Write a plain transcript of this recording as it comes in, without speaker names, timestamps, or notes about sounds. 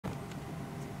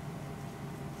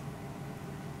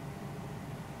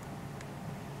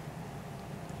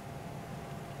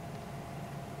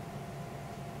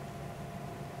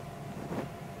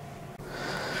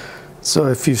So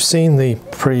if you've seen the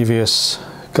previous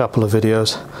couple of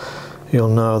videos, you'll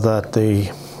know that the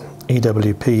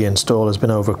EWP install has been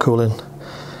overcooling,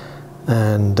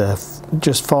 and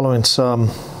just following some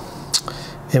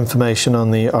information on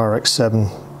the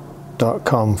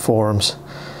rx7.com forums,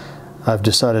 I've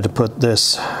decided to put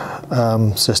this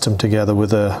system together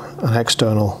with an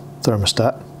external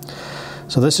thermostat.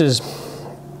 So this is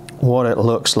what it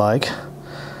looks like.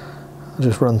 I'll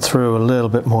just run through a little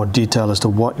bit more detail as to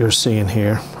what you're seeing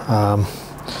here.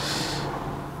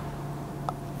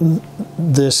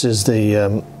 This is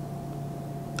the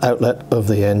outlet of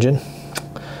the engine.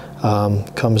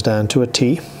 Comes down to a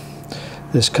T.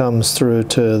 This comes through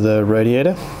to the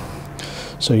radiator.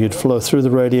 So you'd flow through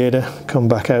the radiator, come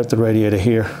back out the radiator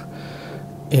here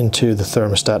into the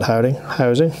thermostat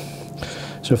housing.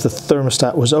 So if the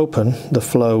thermostat was open, the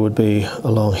flow would be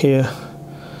along here,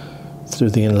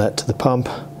 through the inlet to the pump,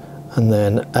 and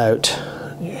then out.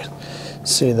 You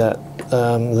see that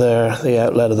there, the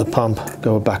outlet of the pump,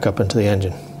 go back up into the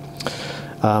engine.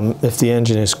 If the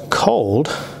engine is cold,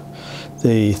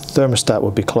 the thermostat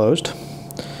would be closed.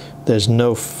 There's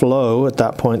no flow at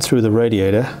that point through the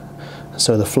radiator,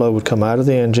 so the flow would come out of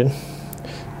the engine.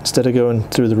 Instead of going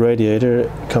through the radiator,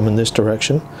 come in this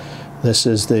direction. This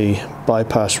is the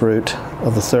bypass route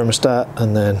of the thermostat,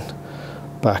 and then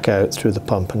back out through the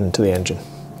pump and into the engine.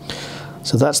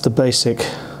 So that's the basic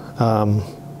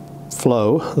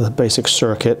flow, the basic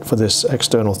circuit for this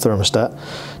external thermostat.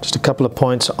 Just a couple of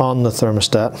points on the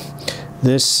thermostat.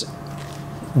 This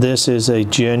is a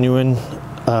genuine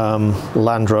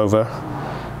Land Rover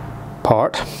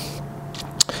part.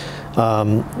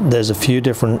 There's a few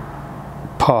different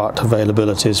part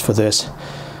availabilities for this,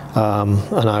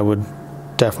 and I would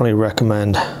definitely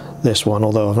recommend this one,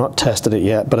 although I've not tested it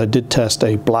yet, but I did test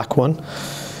a black one,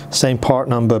 same part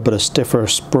number but a stiffer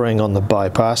spring on the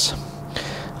bypass,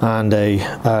 and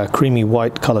a creamy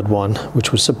white colored one,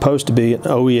 which was supposed to be an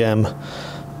OEM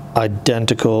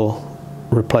identical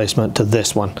replacement to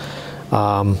this one,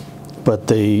 but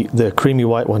the creamy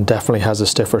white one definitely has a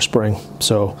stiffer spring.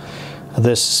 So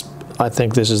this, I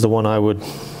think this is the one I would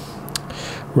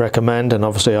recommend, and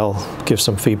obviously I'll give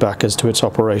some feedback as to its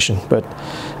operation, but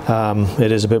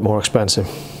it is a bit more expensive.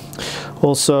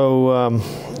 Also,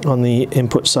 on the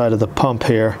input side of the pump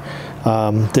here,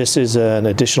 this is an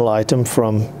additional item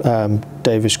from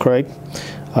Davis Craig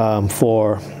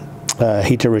for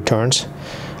heater returns.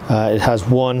 It has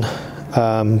one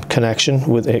connection,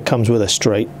 it comes with a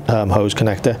straight hose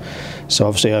connector. So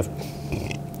obviously I've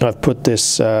put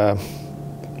this 90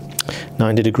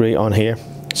 degree on here,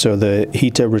 so the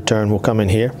heater return will come in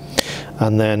here,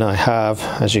 and then I have,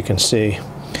 as you can see,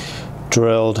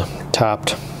 drilled,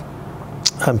 tapped,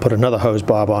 and put another hose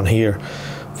barb on here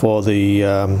for the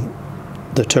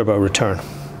turbo return,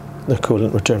 the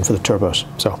coolant return for the turbos.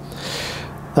 So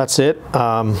that's it.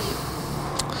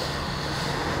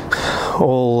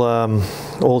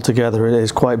 All together it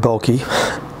is quite bulky,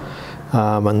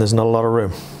 and there's not a lot of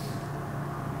room.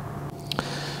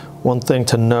 One thing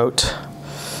to note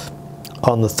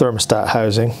on the thermostat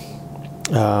housing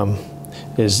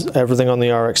is everything on the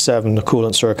RX7, the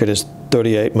coolant circuit, is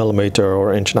 38mm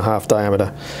or 1.5"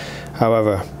 diameter.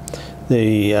 However,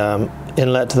 the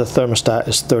inlet to the thermostat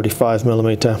is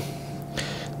 35mm,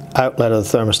 outlet of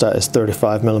the thermostat is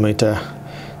 35mm,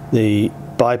 the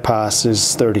bypass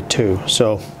is 32.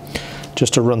 So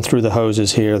just to run through the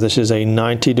hoses here, this is a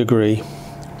 90 degree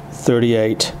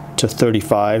 38 to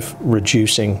 35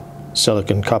 reducing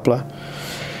silicon coupler.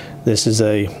 This is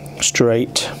a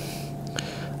straight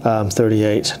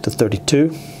 38 to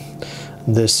 32.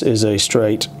 This is a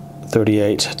straight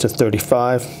 38 to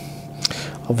 35.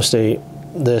 Obviously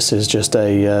this is just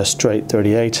a straight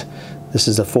 38. This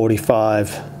is a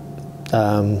 45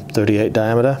 38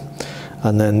 diameter,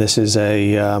 and then this is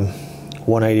a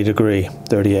 180 degree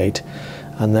 38,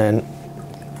 and then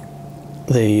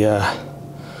the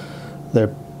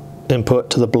input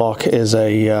to the block is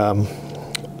a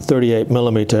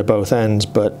 38mm both ends,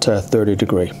 but 30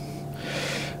 degree.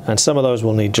 And some of those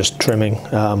will need just trimming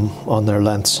on their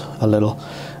lengths a little.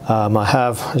 I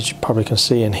have, as you probably can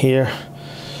see in here,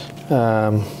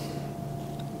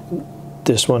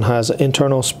 this one has an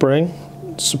internal spring,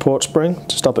 support spring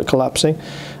to stop it collapsing,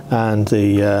 and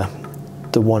the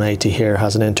 180 here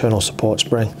has an internal support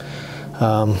spring,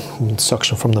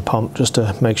 suction from the pump just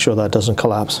to make sure that doesn't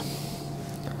collapse.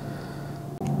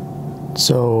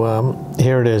 So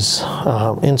here it is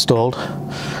installed.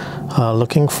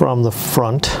 Looking from the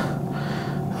front,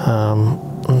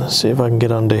 let's see if I can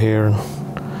get under here and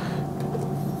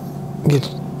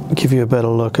give you a better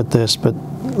look at this, but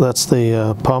that's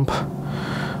the pump.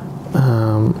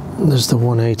 There's the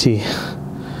 180.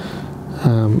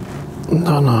 I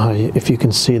don't know if you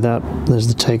can see that. There's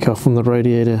the takeoff from the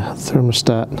radiator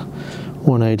thermostat,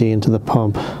 180 into the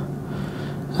pump.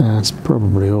 That's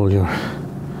probably all you're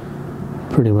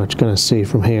pretty much going to see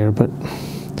from here, but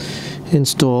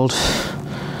installed.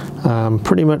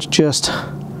 Pretty much just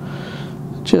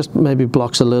maybe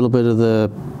blocks a little bit of the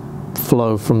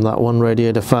flow from that one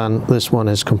radiator fan. This one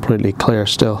is completely clear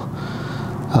still,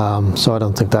 so I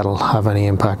don't think that'll have any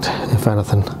impact, if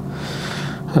anything.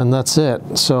 And that's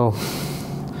it. So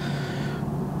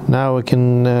now we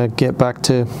can get back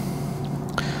to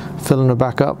filling her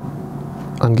back up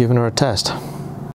and giving her a test.